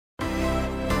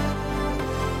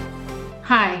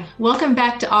Hi, welcome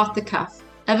back to Off the Cuff,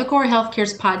 eviCore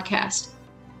Healthcare's podcast.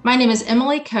 My name is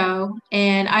Emily Coe,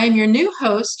 and I am your new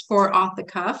host for Off the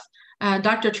Cuff.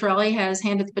 Dr. Torelli has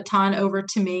handed the baton over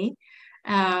to me.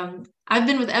 I've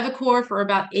been with eviCore for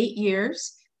about 8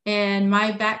 years, and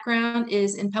my background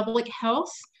is in public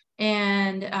health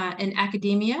and in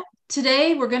academia.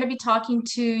 Today, we're going to be talking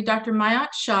to Dr.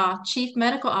 Mayank Shah, Chief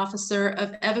Medical Officer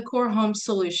of eviCore Home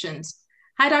Solutions.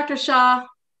 Hi, Dr. Shah.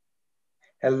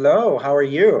 Hello, how are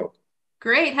you?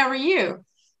 Great, how are you?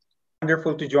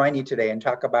 Wonderful to join you today and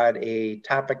talk about a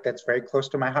topic that's very close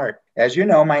to my heart. As you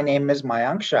know, my name is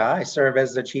Mayank Shah. I serve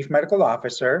as the Chief Medical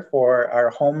Officer for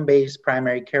our home-based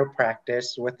primary care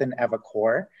practice within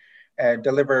eviCore.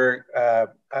 Deliver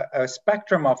a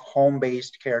spectrum of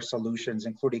home-based care solutions,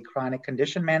 including chronic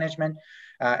condition management,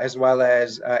 as well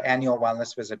as annual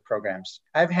wellness visit programs.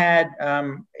 I've had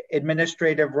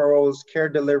administrative roles, care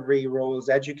delivery roles,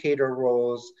 educator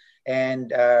roles,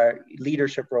 and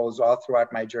leadership roles all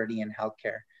throughout my journey in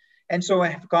healthcare. And so I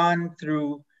have gone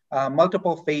through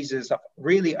multiple phases of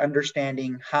really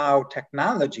understanding how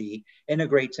technology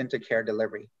integrates into care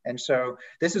delivery. And so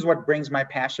this is what brings my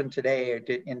passion today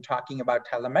in talking about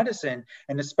telemedicine,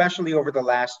 and especially over the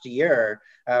last year,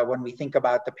 when we think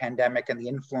about the pandemic and the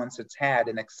influence it's had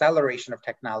in acceleration of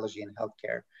technology in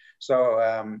healthcare.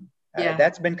 So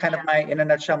that's been kind of in a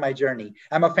nutshell, my journey.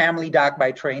 I'm a family doc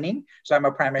by training, so I'm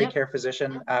a primary care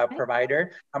physician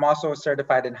provider. I'm also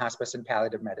certified in hospice and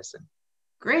palliative medicine.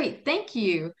 Great, thank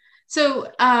you. So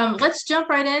let's jump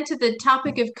right into the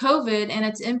topic of COVID and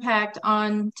its impact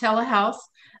on telehealth.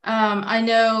 I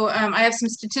know I have some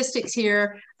statistics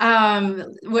here. Right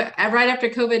after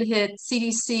COVID hit,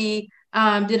 CDC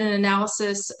did an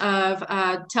analysis of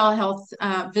telehealth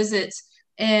visits,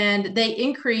 and they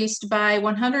increased by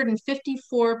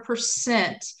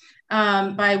 154%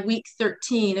 by week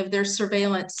 13 of their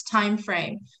surveillance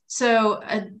timeframe. So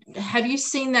have you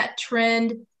seen that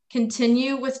trend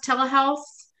continue with telehealth?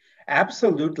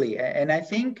 Absolutely. And I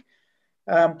think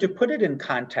to put it in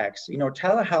context,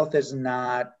 telehealth is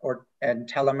not, and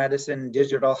telemedicine,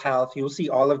 digital health, you'll see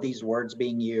all of these words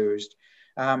being used.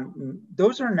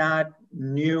 Those are not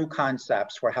new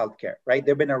concepts for healthcare, right?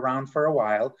 They've been around for a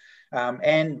while,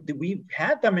 and we've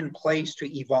had them in place to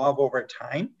evolve over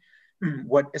time.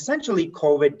 What essentially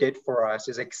COVID did for us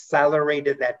is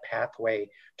accelerated that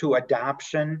pathway to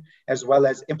adoption, as well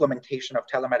as implementation of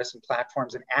telemedicine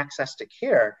platforms and access to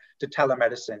care to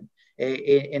telemedicine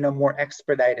in a more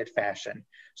expedited fashion.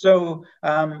 So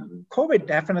COVID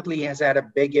definitely has had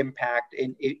a big impact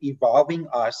in evolving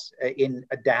us in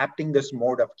adapting this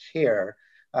mode of care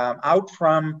out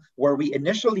from where we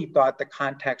initially thought the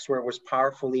context where it was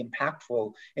powerfully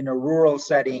impactful in a rural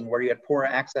setting where you had poor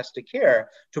access to care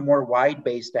to more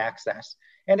wide-based access.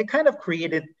 And it kind of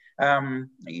created,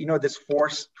 this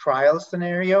forced trial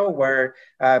scenario where,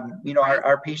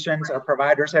 our patients, our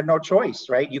providers had no choice,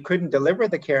 right? You couldn't deliver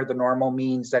the care the normal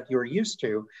means that you're used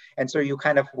to. And so you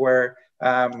kind of were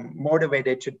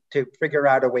motivated to figure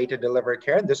out a way to deliver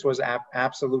care. And this was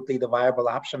absolutely the viable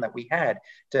option that we had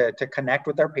to connect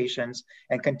with our patients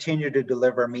and continue to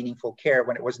deliver meaningful care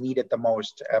when it was needed the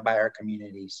most by our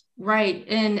communities. Right.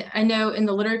 And I know in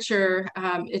the literature,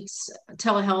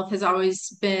 telehealth has always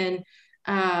been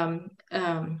a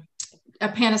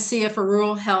panacea for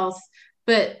rural health,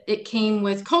 but it came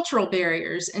with cultural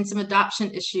barriers and some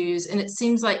adoption issues. And it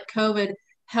seems like COVID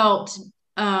helped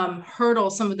hurdle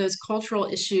some of those cultural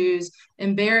issues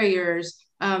and barriers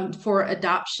for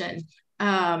adoption.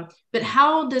 But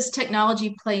how does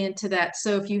technology play into that?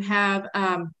 So if you have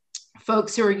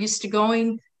folks who are used to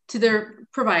going to their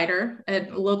provider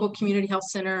at a local community health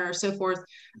center or so forth,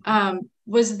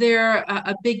 was there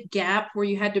a big gap where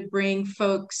you had to bring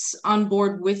folks on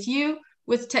board with you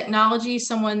with technology,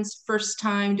 someone's first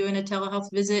time doing a telehealth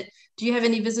visit? Do you have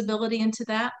any visibility into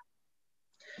that?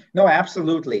 No,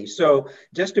 absolutely. So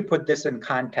just to put this in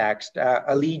context,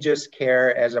 Allegis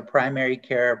Care as a primary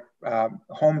care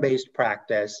home-based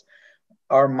practice,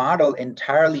 our model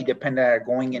entirely depended on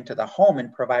going into the home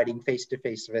and providing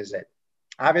face-to-face visit.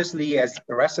 Obviously, as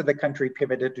the rest of the country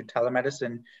pivoted to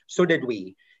telemedicine, so did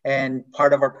we. And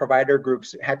part of our provider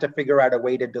groups had to figure out a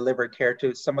way to deliver care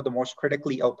to some of the most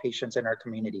critically ill patients in our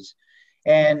communities.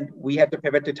 And we had to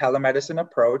pivot to telemedicine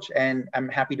approach. And I'm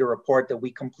happy to report that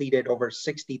we completed over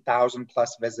 60,000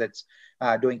 plus visits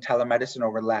doing telemedicine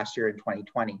over the last year in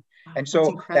 2020. And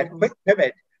so that quick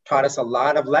pivot taught us a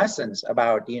lot of lessons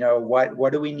about,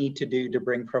 what do we need to do to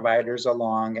bring providers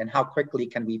along and how quickly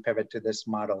can we pivot to this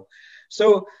model.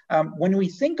 So when we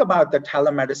think about the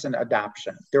telemedicine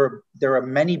adoption, there are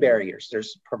many barriers.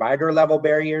 There's provider level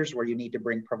barriers where you need to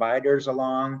bring providers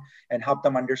along and help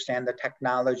them understand the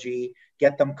technology,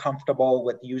 get them comfortable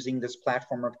with using this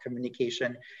platform of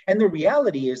communication. And the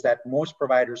reality is that most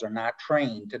providers are not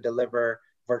trained to deliver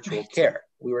virtual care.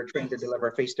 We were trained to deliver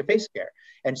face-to-face care.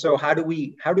 And so how do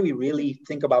we really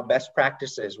think about best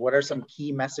practices? What are some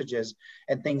key messages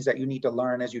and things that you need to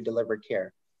learn as you deliver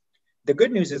care? The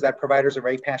good news is that providers are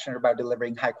very passionate about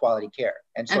delivering high quality care.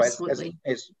 And so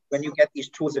as when you get these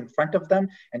tools in front of them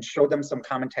and show them some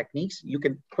common techniques, you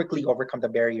can quickly overcome the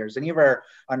barriers. And even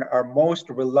our most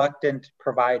reluctant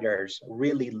providers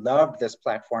really loved this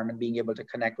platform and being able to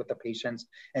connect with the patients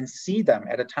and see them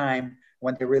at a time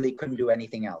when they really couldn't do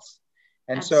anything else.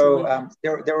 And Absolutely.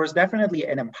 So there was definitely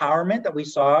an empowerment that we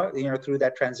saw, through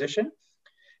that transition.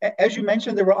 As you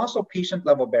mentioned, there were also patient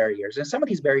level barriers, and some of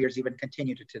these barriers even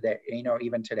continue to today,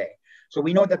 even today. So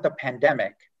we know that the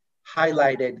pandemic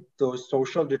highlighted those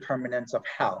social determinants of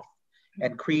health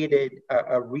and created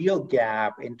a real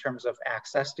gap in terms of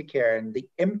access to care and the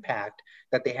impact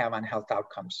that they have on health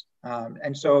outcomes.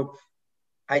 And so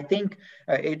I think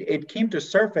it came to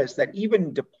surface that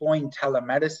even deploying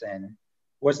telemedicine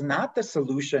was not the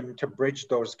solution to bridge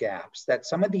those gaps, that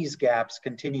some of these gaps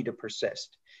continue to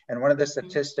persist. And one of the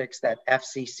statistics that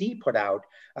FCC put out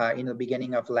in the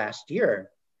beginning of last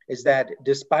year is that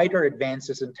despite our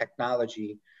advances in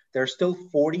technology, there are still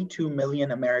 42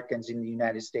 million Americans in the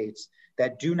United States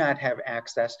that do not have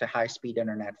access to high-speed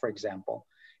internet, for example.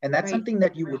 And that's something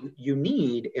that you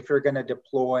need if you're going to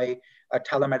deploy a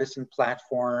telemedicine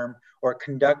platform or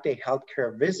conduct a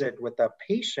healthcare visit with a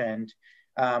patient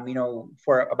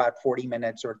for about 40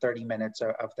 minutes or 30 minutes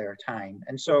of their time.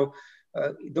 And so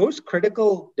those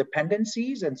critical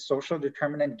dependencies and social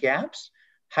determinant gaps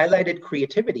highlighted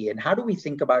creativity. And how do we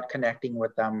think about connecting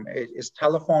with them? Is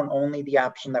telephone only the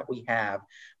option that we have?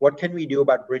 What can we do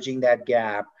about bridging that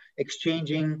gap?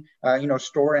 Exchanging,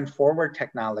 store and forward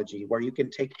technology where you can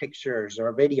take pictures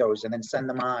or videos and then send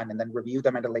them on and then review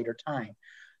them at a later time.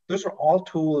 Those are all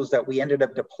tools that we ended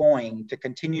up deploying to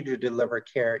continue to deliver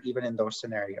care even in those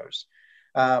scenarios.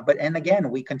 And again,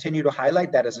 we continue to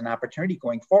highlight that as an opportunity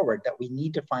going forward, that we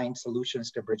need to find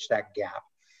solutions to bridge that gap.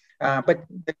 But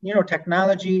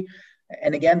technology,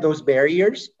 and again, those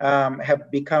barriers have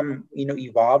become,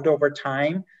 evolved over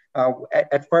time.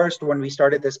 At first, when we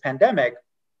started this pandemic,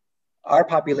 our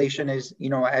population is,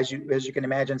 as you can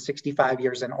imagine, 65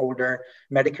 years and older,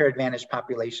 Medicare Advantage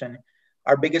population.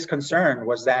 Our biggest concern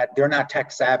was that they're not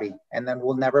tech savvy, and then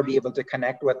we'll never be able to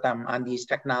connect with them on these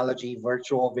technology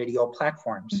virtual video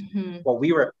platforms. Mm-hmm. Well,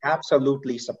 we were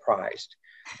absolutely surprised.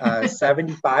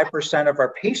 75% of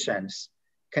our patients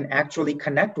can actually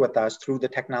connect with us through the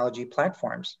technology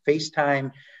platforms.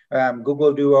 FaceTime,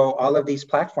 Google Duo, all of these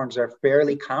platforms are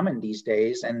fairly common these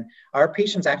days, and our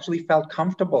patients actually felt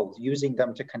comfortable using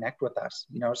them to connect with us.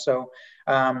 So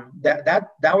that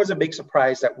was a big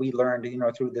surprise that we learned,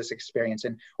 through this experience,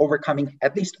 and overcoming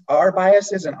at least our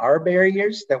biases and our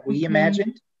barriers that we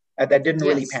imagined that didn't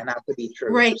really pan out to be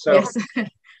true. Right. So, yes.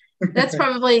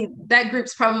 That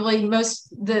group's probably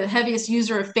the heaviest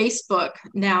user of Facebook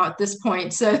now at this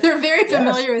point. So they're very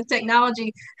familiar with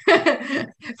technology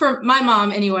for my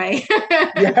mom anyway.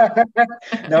 Yeah.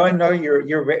 No,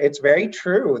 it's very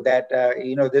true that,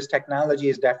 this technology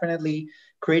is definitely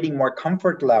creating more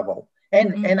comfort level.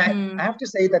 And I have to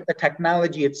say that the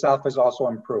technology itself is also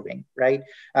improving, right?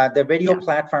 The video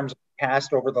platforms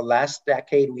passed over the last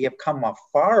decade, we have come a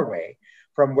far way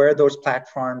from where those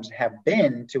platforms have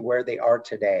been to where they are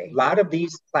today. A lot of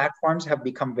these platforms have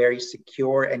become very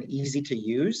secure and easy to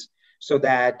use, so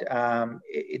that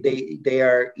they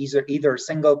are either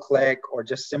single click or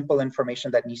just simple information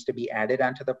that needs to be added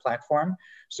onto the platform.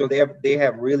 So they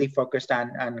have really focused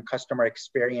on customer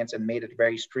experience and made it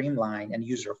very streamlined and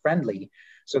user friendly,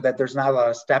 so that there's not a lot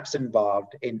of steps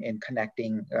involved in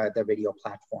connecting the video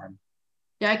platform.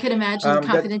 Yeah, I could imagine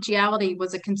confidentiality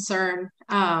was a concern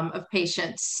of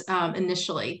patients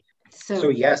initially. So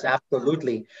yes,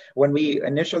 absolutely. When we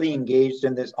initially engaged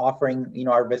in this offering,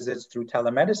 our visits through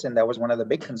telemedicine, that was one of the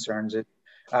big concerns.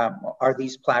 Are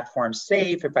these platforms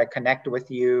safe? If I connect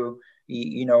with you,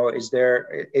 is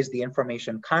the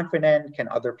information confident? Can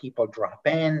other people drop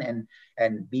in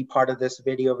and be part of this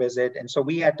video visit? And so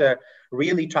we had to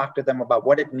really talk to them about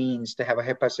what it means to have a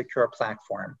HIPAA secure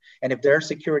platform. And if there are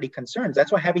security concerns,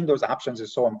 that's why having those options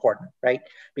is so important, right?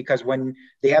 Because when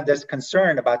they have this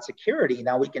concern about security,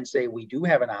 now we can say we do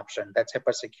have an option that's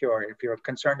HIPAA secure. If you're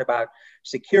concerned about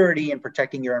security and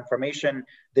protecting your information,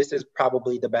 this is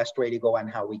probably the best way to go on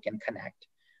how we can connect.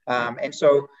 And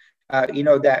so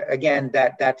that again,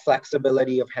 that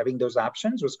flexibility of having those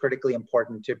options was critically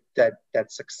important to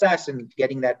that success in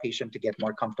getting that patient to get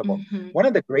more comfortable. Mm-hmm. One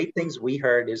of the great things we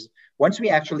heard is once we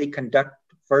actually conduct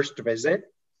first visit,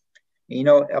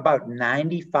 about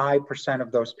 95%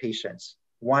 of those patients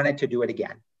wanted to do it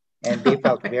again. And they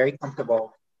felt very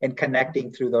comfortable in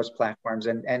connecting through those platforms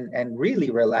and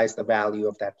really realized the value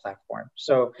of that platform.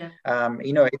 So, yeah.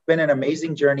 It's been an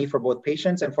amazing journey for both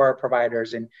patients and for our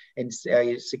providers in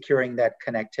securing that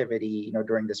connectivity,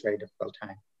 during this very difficult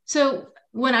time. So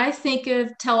when I think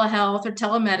of telehealth or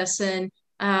telemedicine,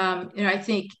 I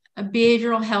think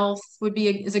behavioral health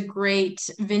is a great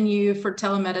venue for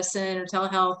telemedicine or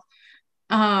telehealth.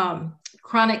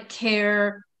 Chronic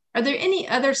care. Are there any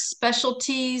other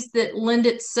specialties that lend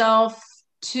itself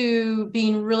to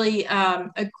being really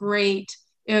a great,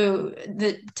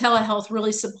 that telehealth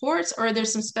really supports, or are there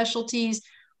some specialties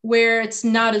where it's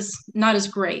not as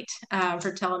great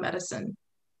for telemedicine?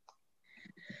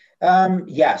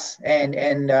 Yes,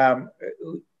 and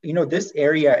this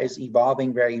area is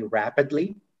evolving very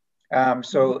rapidly.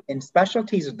 So in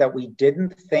specialties that we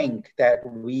didn't think that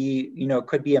we,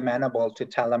 could be amenable to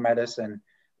telemedicine,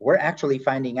 we're actually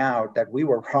finding out that we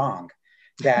were wrong,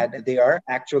 that they are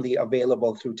actually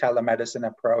available through telemedicine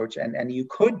approach. And you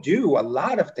could do a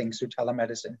lot of things through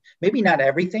telemedicine, maybe not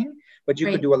everything, but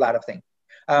you could do a lot of things.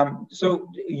 So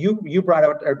you brought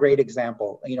out a great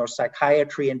example.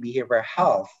 Psychiatry and behavioral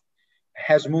health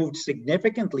has moved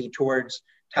significantly towards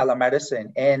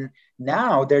telemedicine. And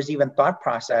now there's even thought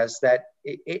process that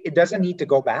it doesn't need to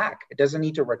go back. It doesn't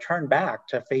need to return back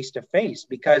to face-to-face,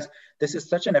 because this is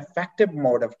such an effective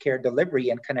mode of care delivery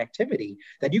and connectivity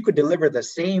that you could deliver the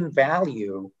same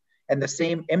value and the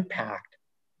same impact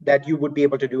that you would be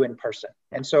able to do in person.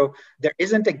 And so there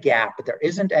isn't a gap. There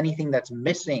isn't anything that's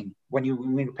missing when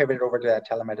you pivot over to that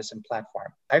telemedicine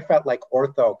platform. I felt like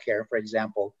ortho care, for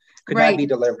example, could not be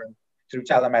delivered through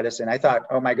telemedicine. I thought,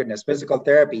 oh my goodness, physical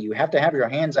therapy, you have to have your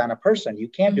hands on a person. You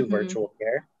can't do virtual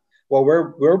care. Well,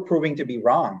 we're proving to be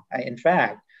wrong. In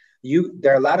fact,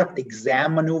 there are a lot of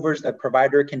exam maneuvers that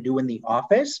provider can do in the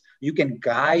office. You can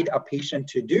guide a patient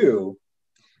to do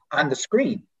on the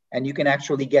screen, and you can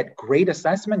actually get great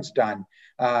assessments done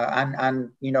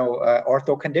on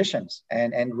ortho conditions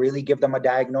and really give them a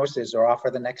diagnosis or offer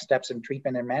the next steps in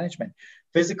treatment and management.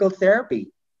 Physical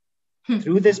therapy.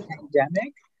 Through this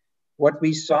pandemic, what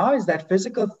we saw is that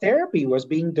physical therapy was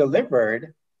being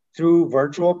delivered through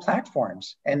virtual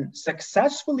platforms and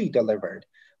successfully delivered,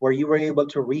 where you were able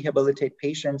to rehabilitate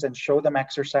patients and show them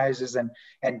exercises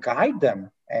and guide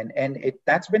them. And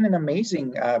that's been an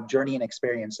amazing journey and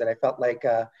experience that I felt like,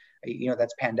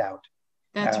 that's panned out.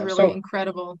 That's really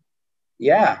incredible.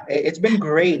 Yeah, it's been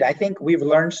great. I think we've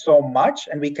learned so much,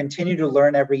 and we continue to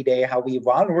learn every day how we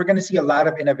evolve. And we're going to see a lot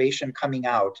of innovation coming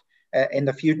out in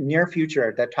the near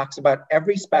future that talks about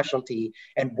every specialty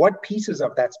and what pieces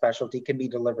of that specialty can be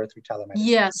delivered through telemedicine.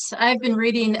 Yes, I've been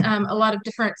reading a lot of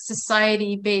different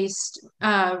society-based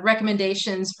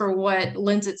recommendations for what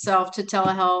lends itself to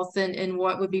telehealth and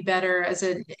what would be better as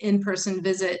an in-person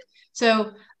visit.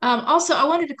 So also, I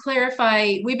wanted to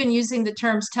clarify, we've been using the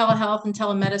terms telehealth and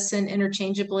telemedicine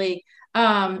interchangeably.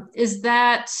 Are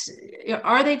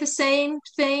they the same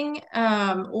thing,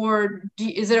 or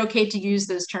is it okay to use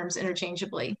those terms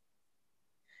interchangeably?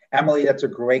 Emily, that's a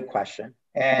great question.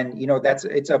 And,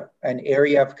 it's an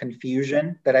area of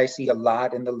confusion that I see a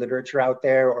lot in the literature out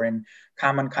there or in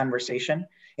common conversation.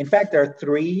 In fact, there are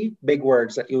three big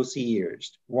words that you'll see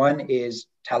used. One is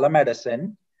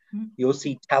telemedicine, you'll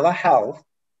see telehealth,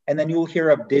 and then you'll hear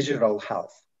of digital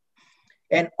health.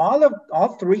 And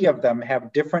all three of them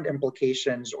have different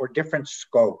implications or different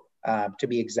scope, to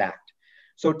be exact.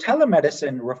 So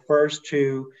telemedicine refers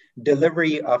to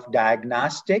delivery of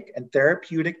diagnostic and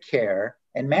therapeutic care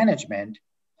and management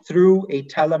through a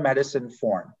telemedicine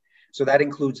form. So that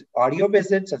includes audio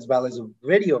visits as well as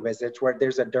video visits where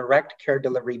there's a direct care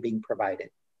delivery being provided.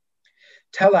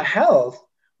 Telehealth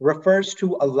refers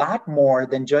to a lot more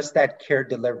than just that care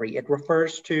delivery. It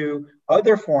refers to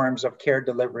other forms of care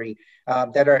delivery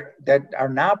that are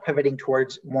now pivoting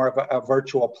towards more of a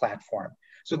virtual platform.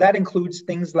 So that includes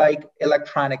things like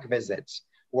electronic visits,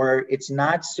 where it's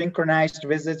not synchronized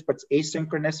visits, but it's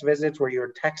asynchronous visits where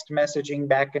you're text messaging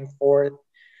back and forth.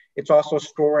 It's also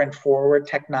store and forward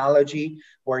technology,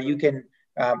 where you can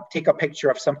take a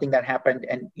picture of something that happened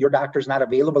and your doctor's not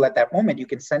available at that moment. You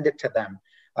can send it to them.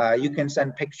 You can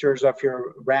send pictures of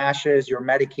your rashes, your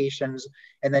medications,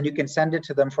 and then you can send it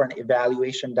to them for an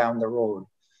evaluation down the road.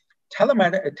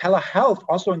 Telehealth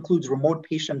also includes remote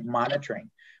patient monitoring,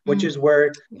 which is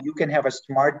where you can have a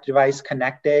smart device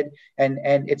connected, and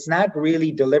it's not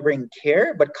really delivering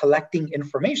care, but collecting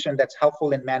information that's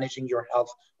helpful in managing your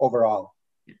health overall.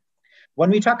 When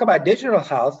we talk about digital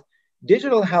health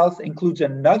includes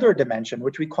another dimension,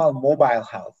 which we call mobile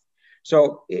health.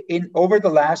 So over the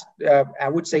last, I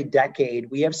would say, decade,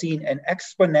 we have seen an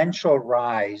exponential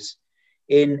rise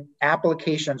in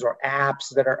applications or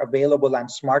apps that are available on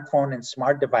smartphone and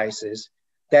smart devices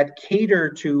that cater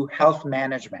to health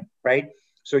management, right?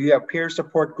 So you have peer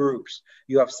support groups,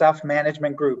 you have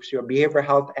self-management groups, you have behavioral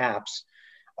health apps.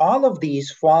 All of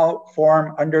these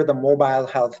form under the mobile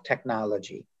health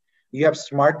technology. You have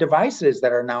smart devices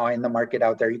that are now in the market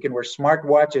out there. You can wear smart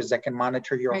watches that can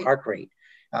monitor your heart rate.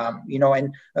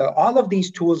 All of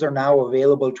these tools are now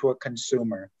available to a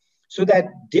consumer. So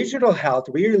that digital health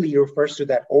really refers to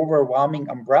that overwhelming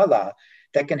umbrella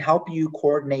that can help you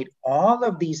coordinate all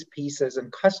of these pieces and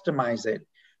customize it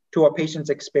to a patient's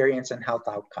experience and health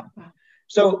outcome.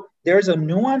 So there's a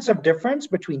nuance of difference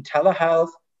between telehealth,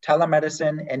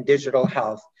 telemedicine, and digital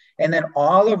health. And then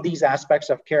all of these aspects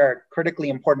of care are critically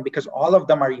important because all of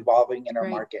them are evolving in our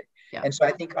market. Yeah. And so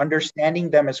I think understanding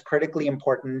them is critically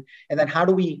important. And then how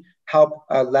do we help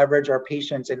leverage our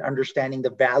patients in understanding the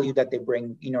value that they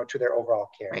bring, to their overall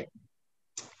care? Right.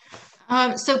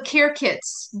 So care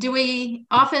kits, do we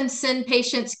often send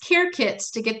patients care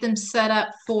kits to get them set up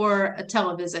for a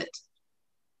televisit?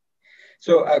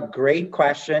 So a great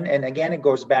question. And again, it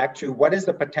goes back to what is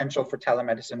the potential for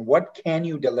telemedicine? What can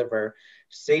you deliver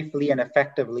safely and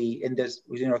effectively in this,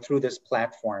 through this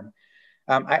platform?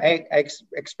 I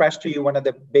expressed to you one of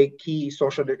the big key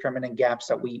social determinant gaps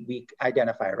that we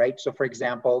identify, right? So for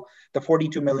example, the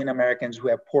 42 million Americans who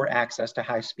have poor access to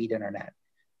high-speed internet.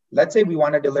 Let's say we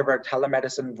want to deliver a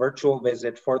telemedicine virtual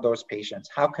visit for those patients.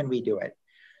 How can we do it?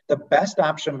 The best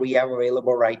option we have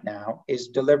available right now is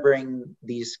delivering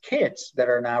these kits that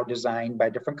are now designed by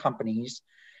different companies.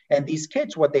 And these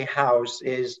kits, what they house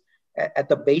is at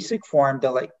the basic form,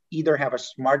 they'll either have a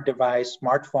smart device,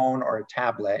 smartphone, or a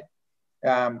tablet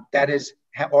that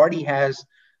already has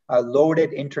a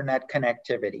loaded internet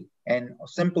connectivity. And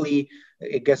simply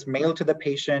it gets mailed to the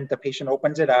patient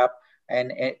opens it up,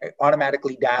 and it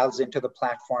automatically dials into the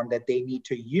platform that they need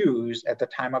to use at the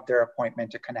time of their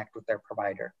appointment to connect with their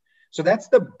provider. So that's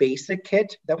the basic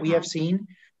kit that we have seen.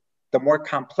 The more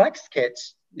complex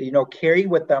kits, carry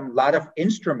with them a lot of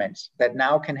instruments that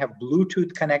now can have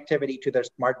Bluetooth connectivity to their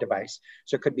smart device.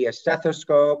 So it could be a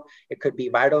stethoscope, it could be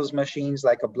vitals machines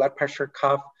like a blood pressure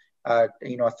cuff, a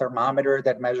thermometer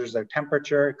that measures their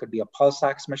temperature. It could be a pulse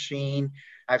ox machine.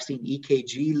 I've seen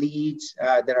EKG leads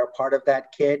that are part of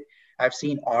that kit. I've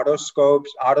seen otoscopes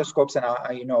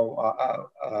and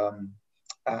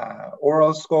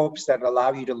oral scopes that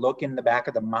allow you to look in the back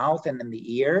of the mouth and in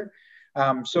the ear.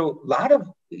 So a lot of,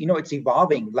 it's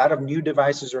evolving. A lot of new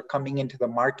devices are coming into the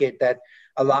market that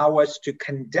allow us to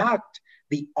conduct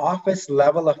the office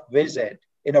level of visit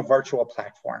in a virtual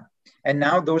platform. And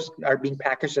now those are being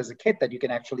packaged as a kit that you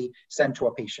can actually send to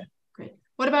a patient. Great.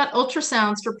 What about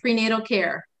ultrasounds for prenatal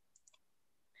care?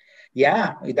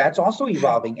 Yeah, that's also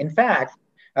evolving. In fact,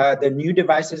 the new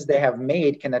devices they have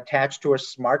made can attach to a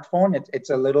smartphone. It's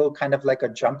a little kind of like a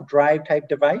jump drive type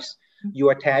device.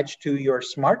 You attach to your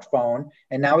smartphone,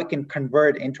 and now it can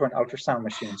convert into an ultrasound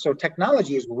machine. So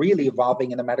technology is really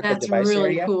evolving in the medical device area. That's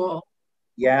really cool.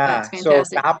 Yeah, so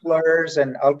Dopplers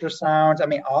and ultrasounds,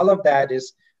 all of that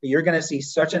you're going to see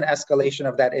such an escalation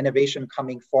of that innovation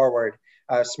coming forward.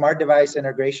 Smart device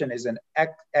integration is an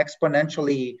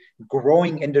exponentially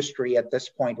growing industry at this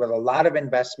point with a lot of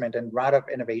investment and a lot of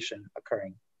innovation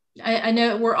occurring. I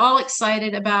know we're all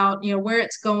excited about, where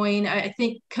it's going. I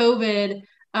think COVID,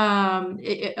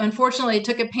 unfortunately, it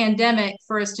took a pandemic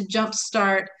for us to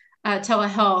jumpstart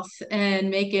telehealth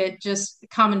and make it just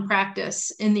common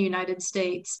practice in the United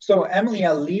States. So Emily,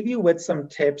 I'll leave you with some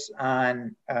tips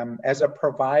on, as a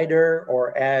provider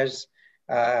or as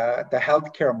the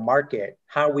healthcare market,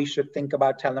 how we should think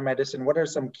about telemedicine. What are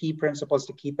some key principles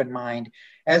to keep in mind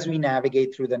as we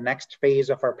navigate through the next phase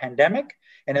of our pandemic?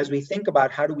 And as we think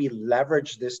about how do we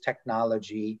leverage this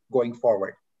technology going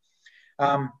forward?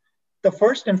 The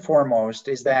first and foremost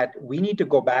is that we need to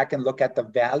go back and look at the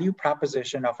value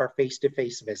proposition of our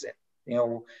face-to-face visit.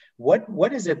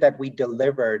 What is it that we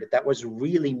delivered that was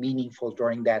really meaningful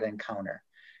during that encounter?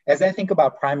 As I think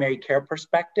about primary care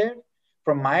perspective,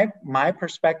 from my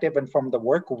perspective and from the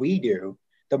work we do,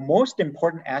 the most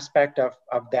important aspect of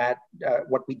that,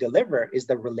 what we deliver is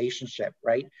the relationship,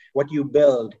 right? What you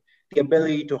build, the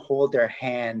ability to hold their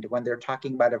hand when they're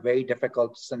talking about a very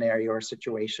difficult scenario or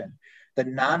situation, the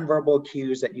nonverbal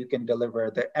cues that you can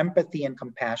deliver, the empathy and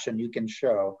compassion you can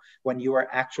show when you are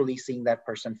actually seeing that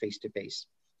person face to face.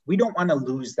 We don't want to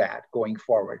lose that going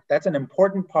forward. That's an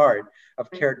important part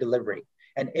of care delivery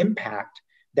and impact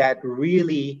that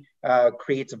really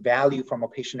creates value from a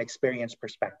patient experience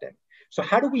perspective. So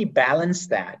how do we balance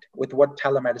that with what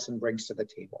telemedicine brings to the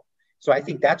table? So I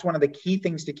think that's one of the key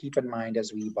things to keep in mind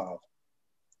as we evolve.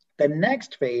 The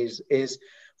next phase is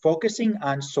focusing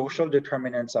on social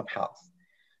determinants of health.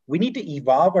 We need to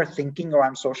evolve our thinking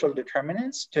around social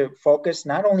determinants to focus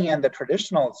not only on the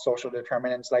traditional social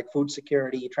determinants like food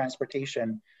security,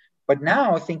 transportation, but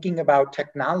now thinking about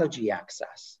technology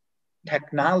access,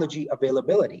 technology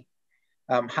availability.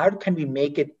 How can we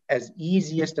make it as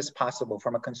easiest as possible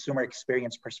from a consumer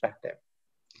experience perspective?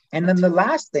 And then the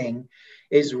last thing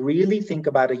is really think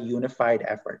about a unified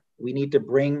effort. We need to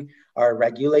bring our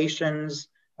regulations,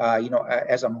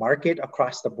 as a market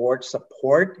across the board,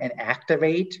 support and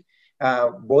activate,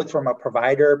 both from a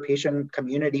provider, patient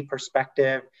community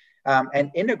perspective,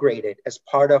 and integrate it as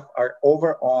part of our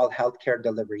overall healthcare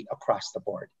delivery across the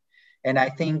board. And I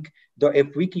think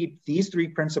if we keep these three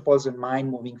principles in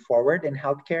mind moving forward in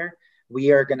healthcare,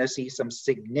 we are going to see some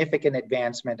significant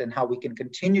advancement in how we can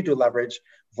continue to leverage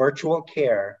virtual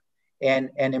care and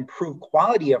improve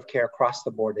quality of care across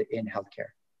the board in healthcare.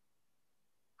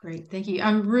 Great, thank you.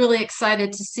 I'm really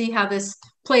excited to see how this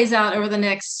plays out over the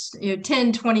next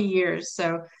 10, 20 years.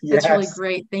 So that's really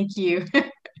great. Thank you.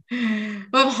 We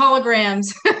have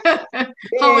holograms,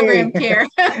 hologram care.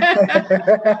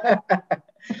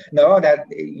 No, that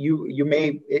you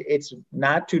may, it's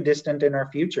not too distant in our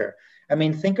future. I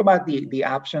mean, think about the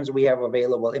options we have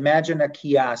available. Imagine a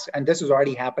kiosk, and this is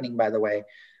already happening, by the way,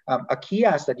 a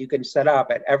kiosk that you can set up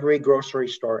at every grocery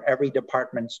store, every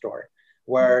department store,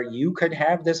 where you could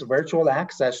have this virtual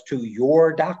access to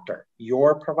your doctor,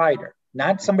 your provider,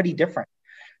 not somebody different.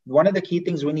 One of the key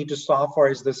things we need to solve for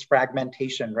is this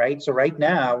fragmentation, right? So right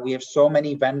now, we have so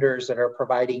many vendors that are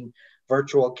providing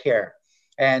virtual care,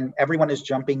 and everyone is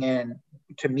jumping in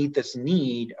to meet this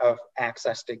need of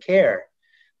access to care.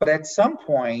 But at some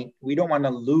point, we don't want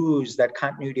to lose that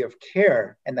continuity of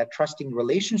care and that trusting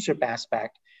relationship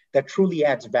aspect that truly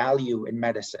adds value in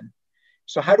medicine.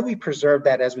 So how do we preserve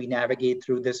that as we navigate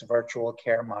through this virtual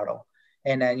care model?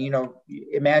 And then,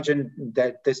 imagine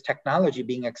that this technology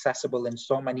being accessible in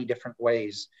so many different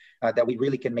ways that we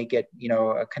really can make it,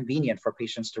 convenient for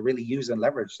patients to really use and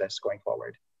leverage this going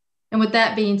forward. And with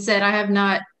that being said, I have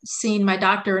not seen my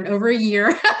doctor in over a year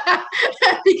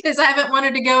because I haven't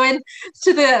wanted to go in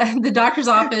to the doctor's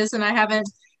office, and I haven't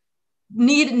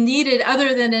needed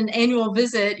other than an annual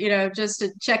visit, just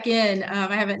to check in.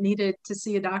 I haven't needed to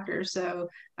see a doctor, so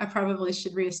I probably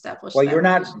should reestablish. Well, you're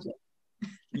not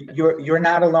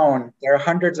alone. There are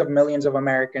hundreds of millions of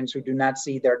Americans who do not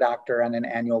see their doctor on an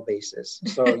annual basis,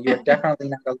 so you're definitely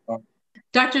not alone.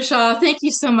 Dr. Shah, thank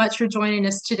you so much for joining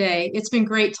us today. It's been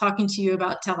great talking to you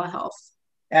about telehealth.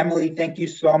 Emily, thank you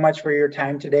so much for your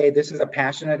time today. This is a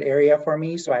passionate area for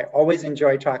me, so I always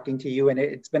enjoy talking to you, and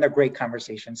it's been a great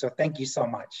conversation. So thank you so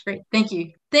much. Great, thank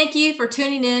you. Thank you for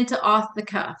tuning in to Off the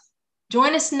Cuff.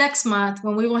 Join us next month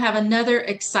when we will have another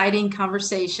exciting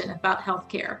conversation about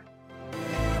healthcare.